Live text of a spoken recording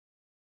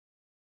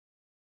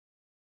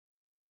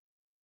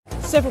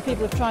Several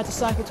people have tried to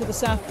cycle to the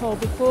South Pole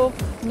before.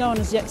 No one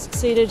has yet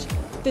succeeded.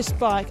 This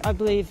bike, I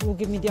believe, will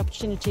give me the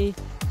opportunity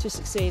to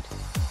succeed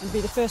and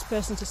be the first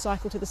person to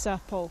cycle to the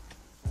South Pole.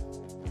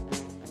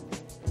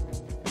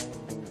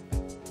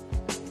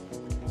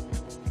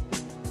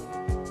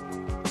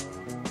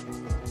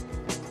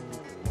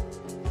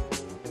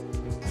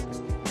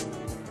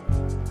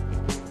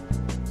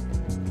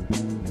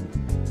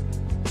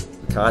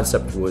 The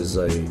concept was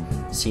a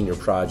senior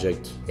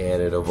project,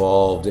 and it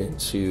evolved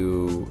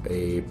into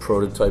a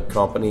prototype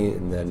company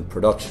and then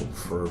production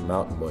for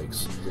mountain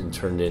bikes, and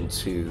turned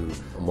into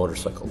a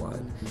motorcycle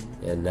line.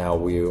 And now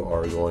we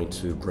are going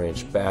to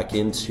branch back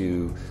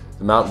into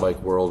the mountain bike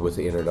world with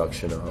the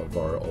introduction of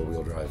our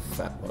all-wheel drive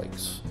fat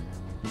bikes.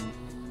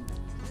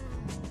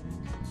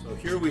 So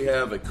here we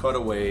have a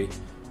cutaway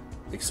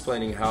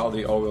explaining how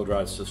the all-wheel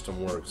drive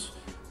system works.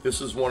 This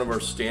is one of our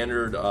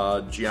standard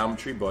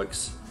geometry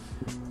bikes.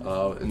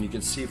 And you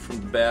can see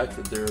from the back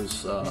that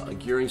there's a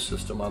gearing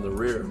system on the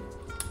rear,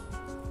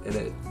 and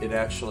it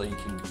actually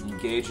can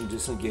engage and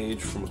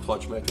disengage from a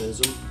clutch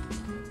mechanism.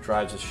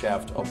 Drives the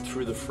shaft up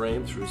through the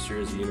frame through a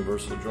series of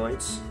universal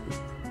joints,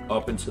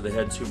 up into the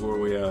head tube where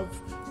we have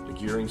the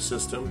gearing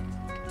system,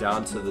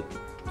 down to the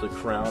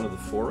crown of the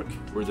fork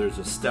where there's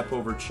a step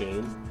over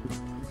chain,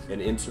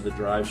 and into the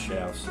drive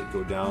shafts that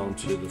go down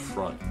to the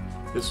front.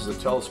 This is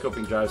a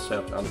telescoping drive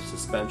shaft on the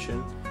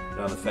suspension, and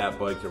on the fat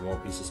bike there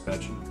won't be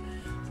suspension.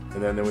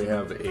 And then we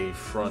have a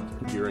front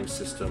gearing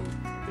system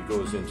that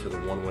goes into the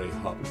one-way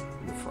hub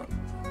in the front.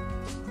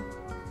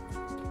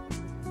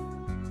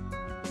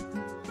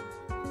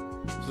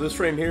 So this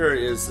frame here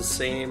is the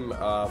same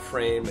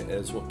frame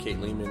as what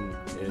Kate Lehman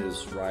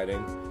is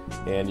riding.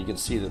 And you can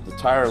see that the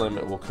tire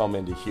limit will come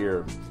into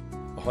here.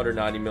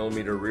 190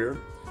 millimeter rear.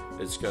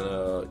 It's going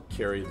to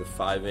carry the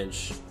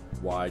 5-inch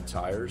wide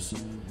tires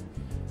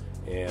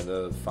and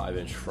a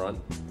 5-inch front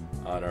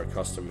on our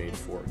custom-made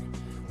fork.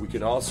 We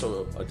can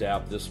also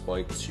adapt this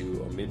bike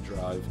to a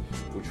mid-drive,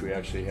 which we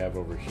actually have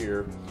over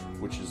here,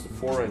 which is the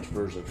 4-inch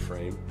version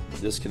frame.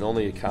 This can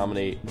only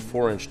accommodate a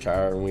 4-inch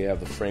tire, and we have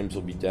the frames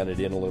will be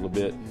dented in a little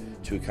bit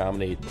to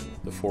accommodate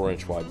the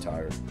 4-inch wide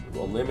tire.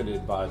 Well,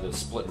 limited by the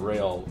split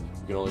rail,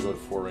 we can only go to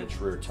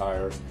 4-inch rear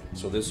tire,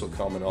 so this will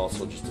come in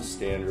also just a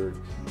standard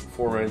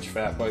 4-inch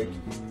fat bike,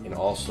 and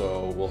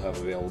also we'll have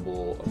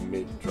available a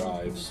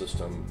mid-drive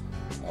system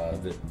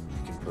that you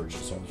can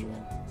purchase as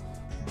well.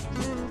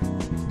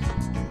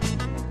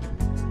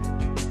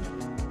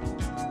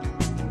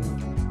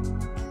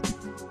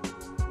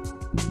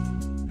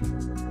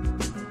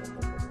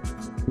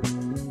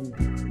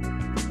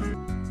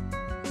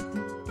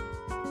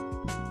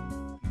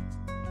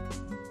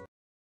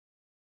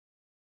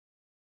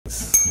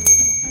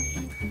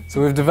 So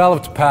we've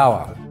developed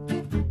Power,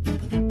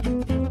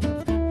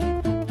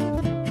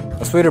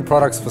 a suite of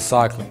products for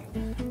cycling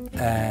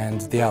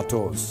and the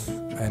outdoors,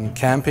 and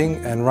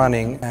camping and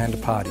running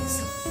and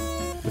parties.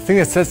 The thing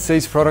that sets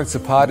these products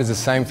apart is the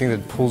same thing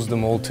that pulls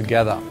them all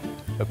together,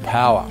 the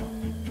power.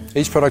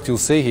 Each product you'll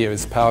see here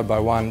is powered by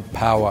one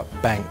power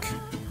bank.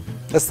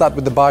 Let's start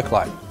with the bike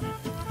light,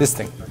 this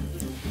thing.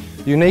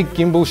 Unique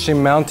gimbal shim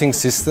mounting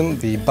system,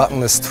 the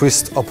buttonless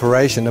twist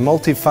operation, the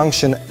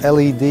multifunction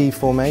LED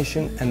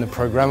formation, and the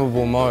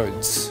programmable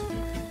modes.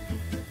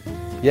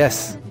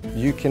 Yes,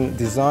 you can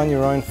design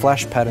your own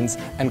flash patterns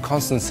and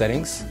constant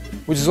settings,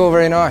 which is all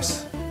very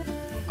nice.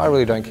 I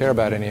really don't care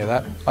about any of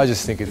that. I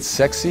just think it's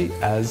sexy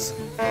as...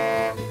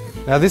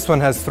 Now this one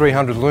has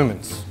 300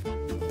 lumens,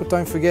 but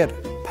don't forget,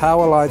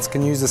 power lights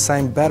can use the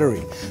same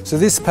battery. So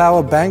this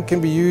power bank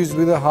can be used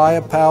with a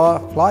higher power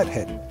light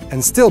head.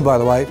 And still, by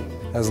the way,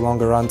 has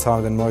longer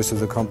runtime than most of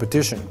the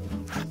competition.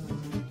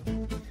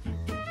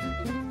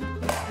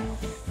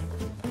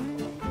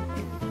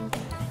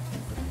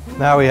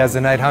 Now he has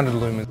an 800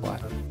 lumen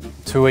light.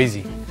 Too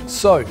easy.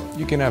 So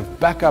you can have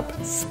backup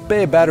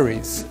spare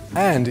batteries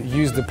and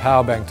use the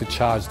power bank to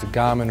charge the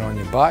Garmin on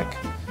your bike,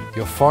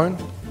 your phone.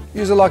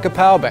 Use it like a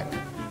power bank.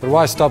 But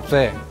why stop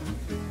there?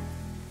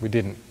 We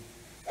didn't.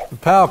 The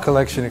power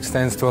collection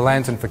extends to a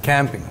lantern for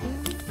camping.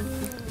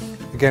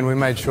 Again, we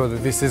made sure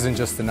that this isn't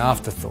just an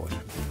afterthought.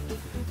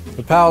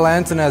 The power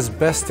lantern has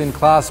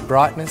best-in-class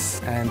brightness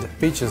and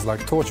features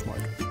like torch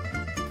mode.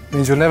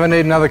 Means you'll never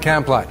need another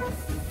camp light.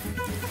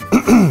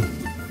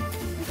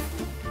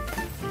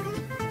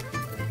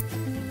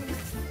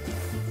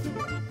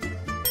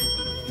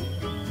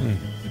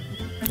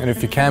 And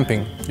if you're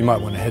camping, you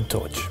might want a head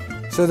torch.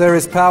 So there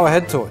is power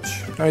head torch.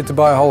 You don't need to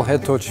buy a whole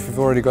head torch if you've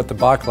already got the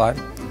bike light.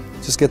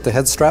 Just get the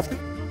head strap,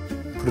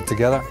 put it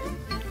together,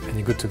 and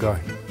you're good to go.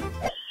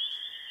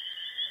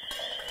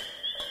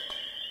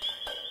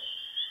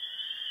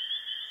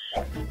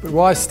 But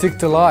why stick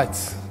to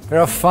lights? There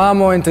are far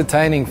more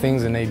entertaining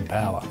things that need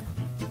power.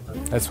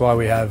 That's why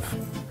we have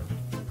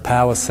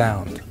Power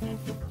Sound.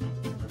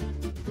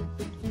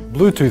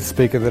 Bluetooth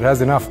speaker that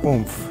has enough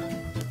oomph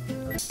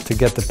to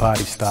get the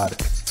party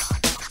started.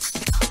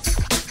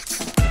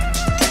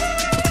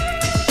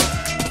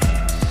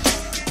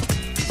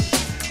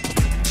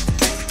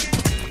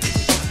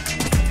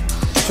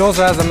 Which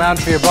also has a mount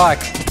for your bike.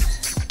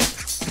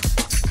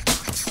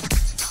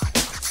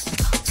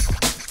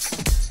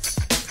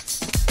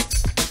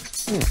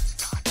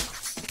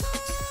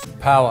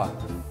 Power.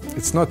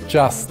 It's not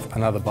just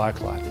another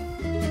bike light.